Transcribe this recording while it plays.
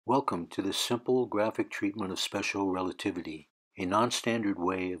Welcome to this simple graphic treatment of special relativity, a non-standard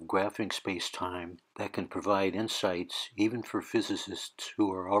way of graphing space-time that can provide insights even for physicists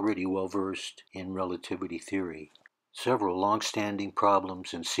who are already well-versed in relativity theory. Several long-standing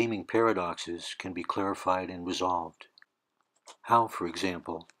problems and seeming paradoxes can be clarified and resolved. How, for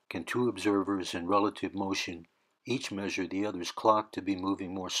example, can two observers in relative motion each measure the other's clock to be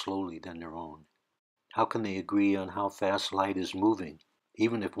moving more slowly than their own? How can they agree on how fast light is moving,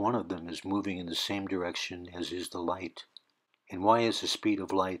 even if one of them is moving in the same direction as is the light? And why is the speed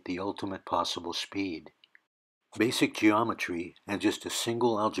of light the ultimate possible speed? Basic geometry and just a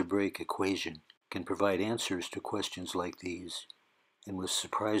single algebraic equation can provide answers to questions like these, and with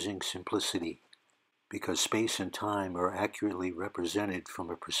surprising simplicity, because space and time are accurately represented from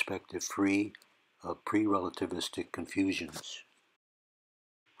a perspective free of pre-relativistic confusions.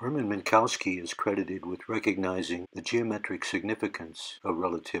 Hermann Minkowski is credited with recognizing the geometric significance of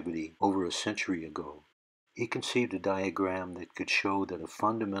relativity over a century ago. He conceived a diagram that could show that a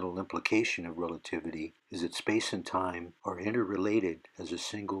fundamental implication of relativity is that space and time are interrelated as a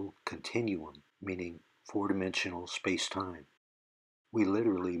single continuum, meaning four-dimensional space-time. We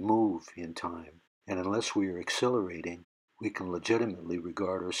literally move in time, and unless we are accelerating, we can legitimately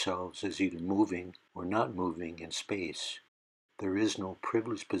regard ourselves as either moving or not moving in space. There is no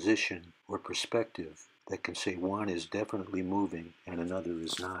privileged position or perspective that can say one is definitely moving and another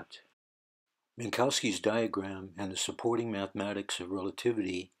is not. Minkowski's diagram and the supporting mathematics of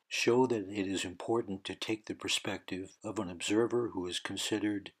relativity show that it is important to take the perspective of an observer who is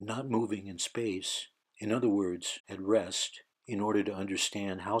considered not moving in space, in other words, at rest, in order to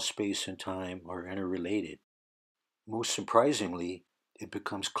understand how space and time are interrelated. Most surprisingly, it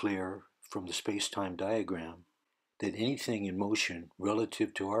becomes clear from the space-time diagram that anything in motion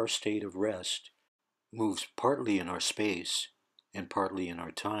relative to our state of rest moves partly in our space and partly in our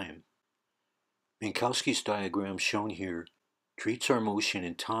time. Minkowski's diagram shown here treats our motion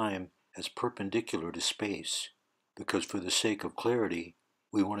in time as perpendicular to space, because for the sake of clarity,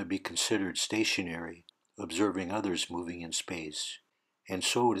 we want to be considered stationary, observing others moving in space, and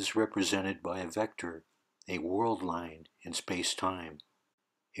so it is represented by a vector, a world line in space-time.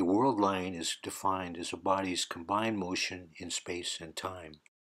 A world line is defined as a body's combined motion in space and time.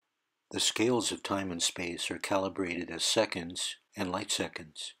 The scales of time and space are calibrated as seconds and light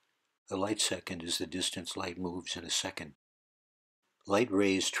seconds. A light second is the distance light moves in a second. Light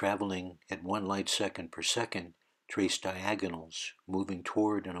rays traveling at 1 light second per second trace diagonals, moving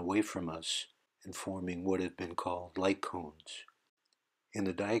toward and away from us and forming what have been called light cones. In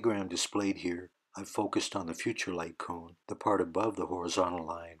the diagram displayed here, I've focused on the future light cone, the part above the horizontal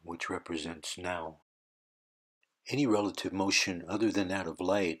line which represents now. Any relative motion other than that of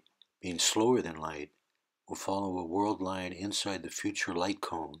light, being slower than light, will follow a world line inside the future light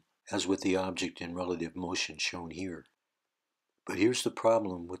cone, as with the object in relative motion shown here. But here's the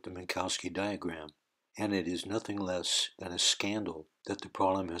problem with the Minkowski diagram, and it is nothing less than a scandal that the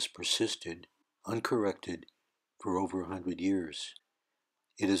problem has persisted, uncorrected, for over 100 years.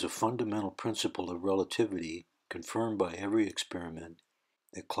 It is a fundamental principle of relativity, confirmed by every experiment,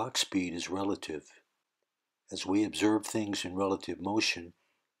 that clock speed is relative. As we observe things in relative motion,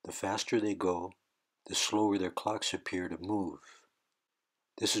 the faster they go, the slower their clocks appear to move.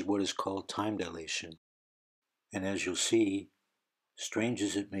 This is what is called time dilation. And as you'll see, strange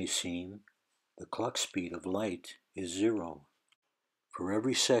as it may seem, the clock speed of light is 0. For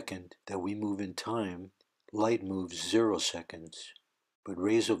every second that we move in time, light moves 0 seconds. But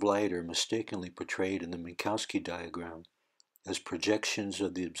rays of light are mistakenly portrayed in the Minkowski diagram as projections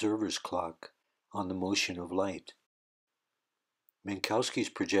of the observer's clock on the motion of light. Minkowski's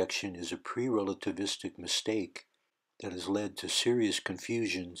projection is a pre-relativistic mistake that has led to serious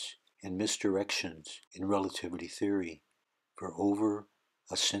confusions and misdirections in relativity theory for over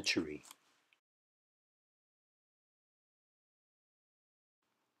a century.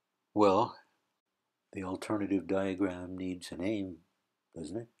 Well, the alternative diagram needs a name,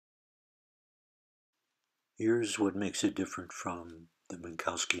 doesn't it? Here's what makes it different from the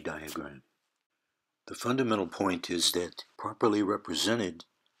Minkowski diagram. The fundamental point is that, properly represented,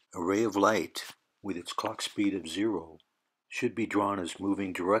 a ray of light with its clock speed of 0 should be drawn as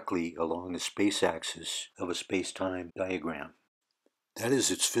moving directly along the space axis of a space-time diagram. That is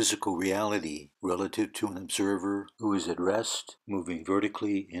its physical reality relative to an observer who is at rest, moving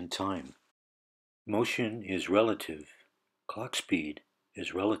vertically in time. Motion is relative. Clock speed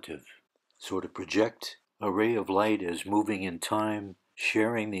is relative. So to project a ray of light as moving in time,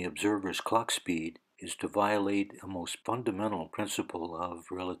 sharing the observer's clock speed, is to violate a most fundamental principle of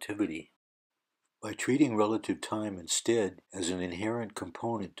relativity. By treating relative time instead as an inherent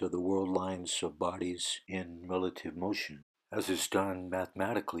component of the world lines of bodies in relative motion, as is done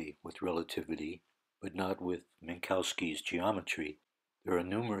mathematically with relativity, but not with Minkowski's geometry, there are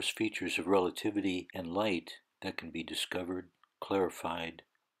numerous features of relativity and light that can be discovered, clarified,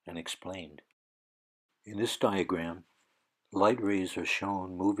 and explained. In this diagram, light rays are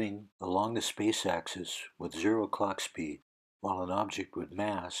shown moving along the space axis with zero clock speed, while an object with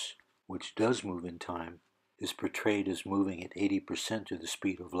mass, which does move in time, is portrayed as moving at 80% of the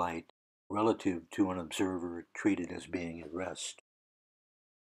speed of light relative to an observer treated as being at rest.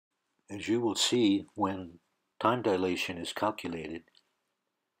 As you will see when time dilation is calculated,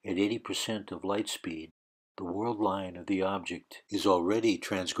 at 80% of light speed, the world line of the object is already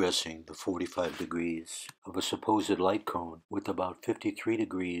transgressing the 45 degrees of a supposed light cone with about 53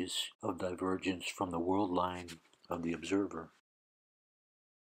 degrees of divergence from the world line of the observer.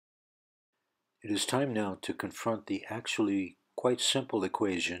 It is time now to confront the actually quite simple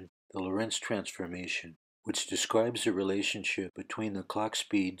equation, the Lorentz Transformation, which describes the relationship between the clock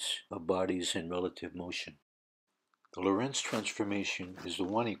speeds of bodies in relative motion. The Lorentz transformation is the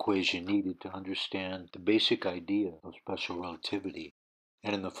one equation needed to understand the basic idea of special relativity,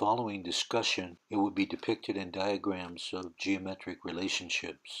 and in the following discussion it will be depicted in diagrams of geometric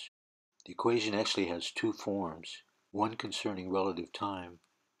relationships. The equation actually has two forms, one concerning relative time,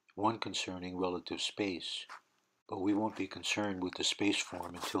 one concerning relative space, but we won't be concerned with the space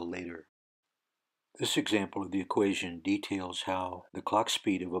form until later. This example of the equation details how the clock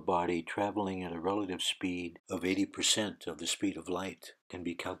speed of a body traveling at a relative speed of 80% of the speed of light can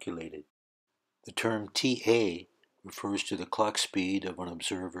be calculated. The term TA refers to the clock speed of an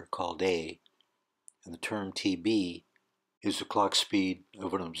observer called A, and the term TB is the clock speed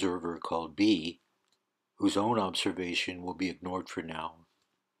of an observer called B, whose own observation will be ignored for now.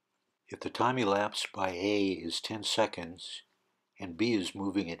 If the time elapsed by A is 10 seconds, and B is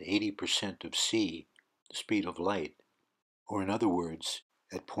moving at 80% of C, the speed of light, or in other words,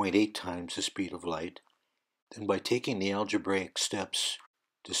 at 0.8 times the speed of light, then by taking the algebraic steps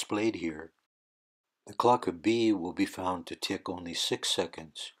displayed here, the clock of B will be found to tick only 6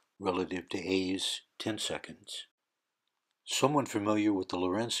 seconds relative to A's 10 seconds. Someone familiar with the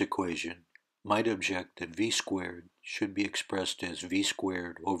Lorentz equation might object that V squared should be expressed as V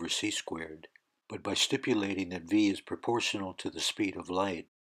squared over C squared, but by stipulating that V is proportional to the speed of light,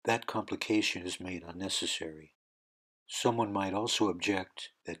 that complication is made unnecessary. Someone might also object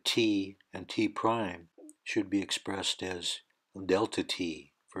that T and T prime should be expressed as delta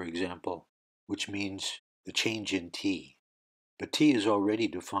T, for example, which means the change in T. But T is already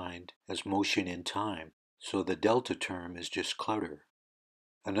defined as motion in time, so the delta term is just clutter.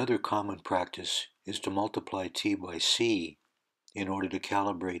 Another common practice is to multiply T by C in order to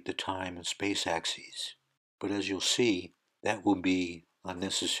calibrate the time and space axes. But as you'll see, that will be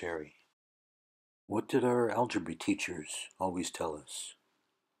unnecessary. What did our algebra teachers always tell us?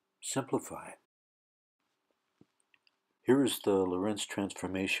 Simplify. Here is the Lorentz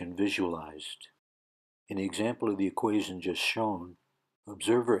transformation visualized. In the example of the equation just shown,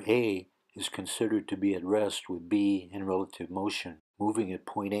 observer A is considered to be at rest with B in relative motion, moving at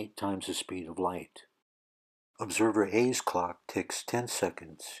 0.8 times the speed of light. Observer A's clock ticks 10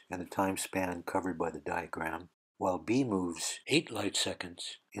 seconds in the time span covered by the diagram, while B moves 8 light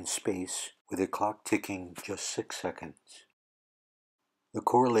seconds in space with a clock ticking just 6 seconds. The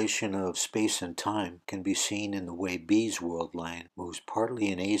correlation of space and time can be seen in the way B's world line moves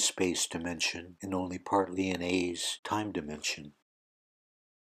partly in A's space dimension and only partly in A's time dimension.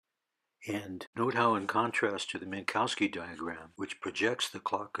 And note how, in contrast to the Minkowski diagram, which projects the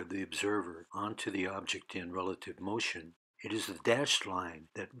clock of the observer onto the object in relative motion, it is the dashed line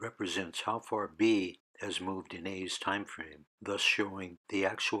that represents how far B has moved in A's time frame, thus showing the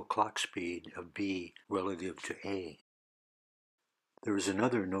actual clock speed of B relative to A. There is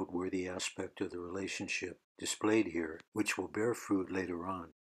another noteworthy aspect of the relationship displayed here, which will bear fruit later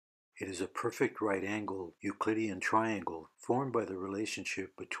on. It is a perfect right-angled Euclidean triangle formed by the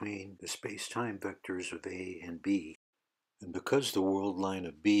relationship between the space-time vectors of A and B. And because the world line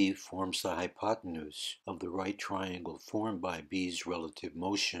of B forms the hypotenuse of the right triangle formed by B's relative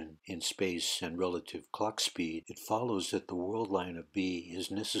motion in space and relative clock speed, it follows that the world line of B is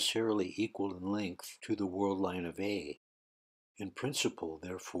necessarily equal in length to the world line of A. In principle,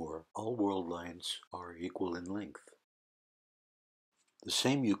 therefore, all world lines are equal in length. The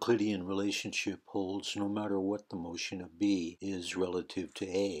same Euclidean relationship holds no matter what the motion of B is relative to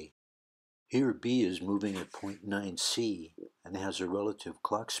A. Here B is moving at 0.9 c and has a relative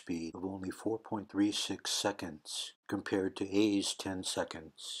clock speed of only 4.36 seconds compared to A's 10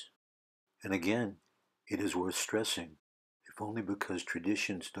 seconds. And again, it is worth stressing, if only because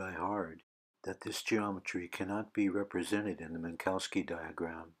traditions die hard, that this geometry cannot be represented in the Minkowski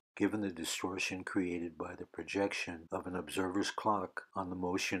diagram, given the distortion created by the projection of an observer's clock on the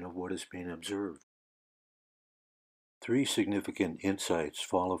motion of what is being observed. Three significant insights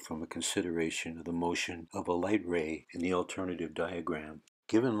follow from a consideration of the motion of a light ray in the alternative diagram.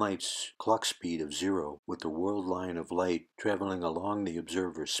 Given light's clock speed of 0 with the world line of light traveling along the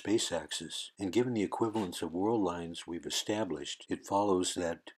observer's space axis, and given the equivalence of world lines we've established, it follows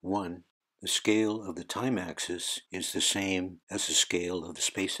that 1. The scale of the time axis is the same as the scale of the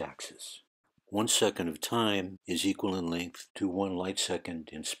space axis. 1 second of time is equal in length to 1 light second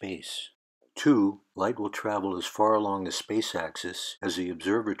in space. 2. Light will travel as far along the space axis as the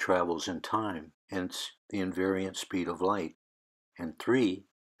observer travels in time, hence the invariant speed of light. And 3.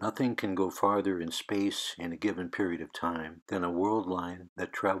 Nothing can go farther in space in a given period of time than a world line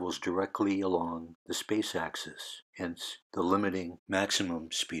that travels directly along the space axis, hence the limiting maximum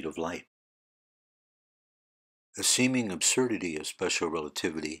speed of light. A seeming absurdity of special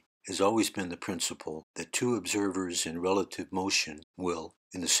relativity has always been the principle that two observers in relative motion will,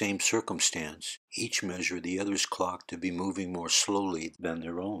 in the same circumstance, each measure the other's clock to be moving more slowly than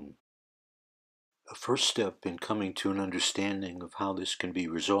their own. A first step in coming to an understanding of how this can be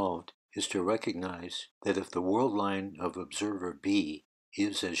resolved is to recognize that if the world line of observer B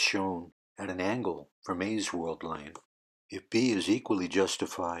is as shown at an angle from A's world line, if B is equally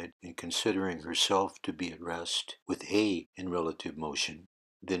justified in considering herself to be at rest with A in relative motion,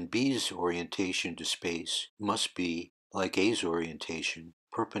 then B's orientation to space must be, like A's orientation,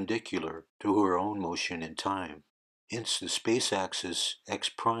 perpendicular to her own motion in time. Hence the space axis x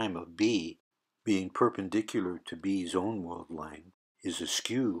prime of B, being perpendicular to B's own world line, is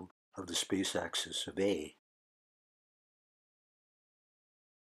askew of the space axis of A.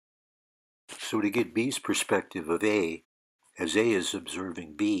 So to get B's perspective of A, as A is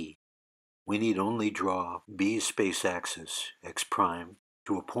observing B, we need only draw B's space axis, x prime,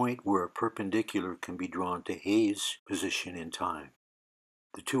 to a point where a perpendicular can be drawn to A's position in time.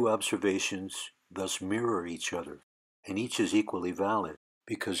 The two observations thus mirror each other, and each is equally valid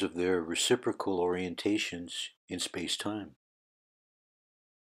because of their reciprocal orientations in space-time.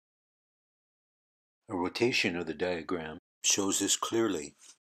 A rotation of the diagram shows this clearly.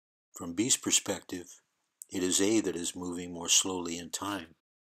 From B's perspective, it is A that is moving more slowly in time.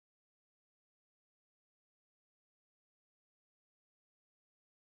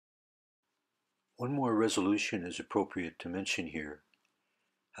 One more resolution is appropriate to mention here: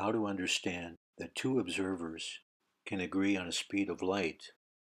 how to understand that two observers can agree on a speed of light,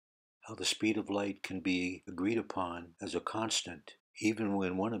 how the speed of light can be agreed upon as a constant even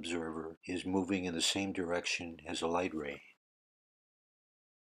when one observer is moving in the same direction as a light ray.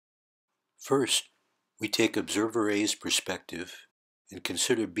 First, we take observer A's perspective and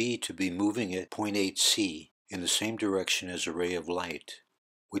consider B to be moving at point 8c in the same direction as a ray of light,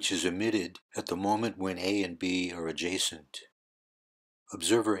 which is emitted at the moment when A and B are adjacent.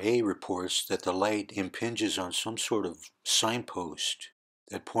 Observer A reports that the light impinges on some sort of signpost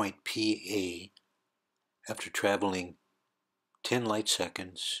at point PA after traveling 10 light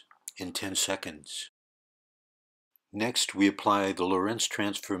seconds in 10 seconds. Next, we apply the Lorentz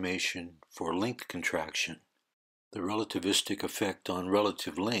Transformation for length contraction, the relativistic effect on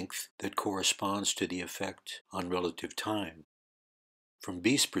relative length that corresponds to the effect on relative time. From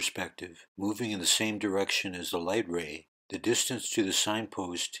B's perspective, moving in the same direction as the light ray, the distance to the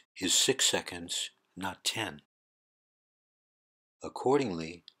signpost is 6 seconds, not 10.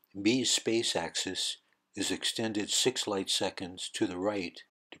 Accordingly, B's space axis is extended 6 light seconds to the right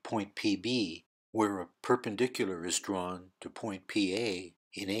to point PB, where a perpendicular is drawn to point PA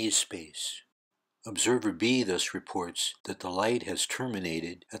in A's space. Observer B thus reports that the light has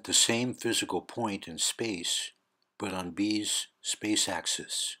terminated at the same physical point in space, but on B's space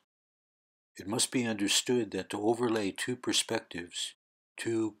axis. It must be understood that to overlay two perspectives,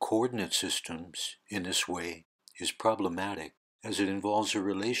 two coordinate systems, in this way is problematic, as it involves a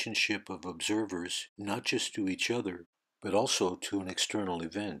relationship of observers not just to each other, but also to an external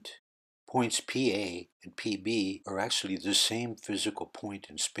event. Points PA and PB are actually the same physical point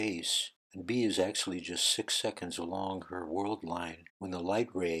in space, and B is actually just 6 seconds along her world line when the light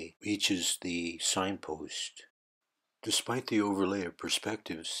ray reaches the signpost. Despite the overlay of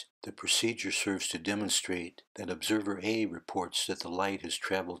perspectives, the procedure serves to demonstrate that observer A reports that the light has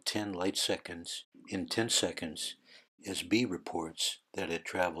traveled 10 light seconds in 10 seconds, as B reports that it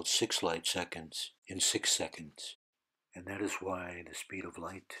traveled 6 light seconds in 6 seconds. And that is why the speed of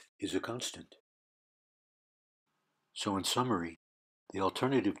light is a constant. So in summary, The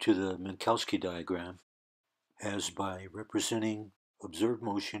alternative to the Minkowski diagram has, by representing observed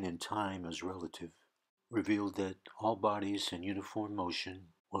motion in time as relative, revealed that all bodies in uniform motion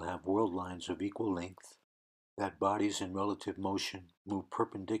will have world lines of equal length, that bodies in relative motion move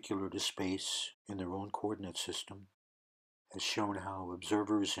perpendicular to space in their own coordinate system, has shown how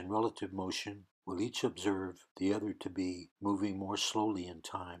observers in relative motion will each observe the other to be moving more slowly in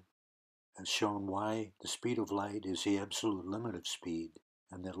time, has shown why the speed of light is the absolute limit of speed,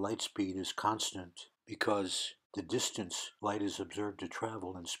 and that light speed is constant because the distance light is observed to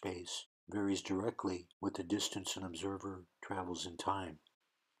travel in space varies directly with the distance an observer travels in time.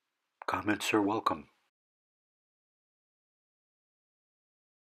 Comments are welcome.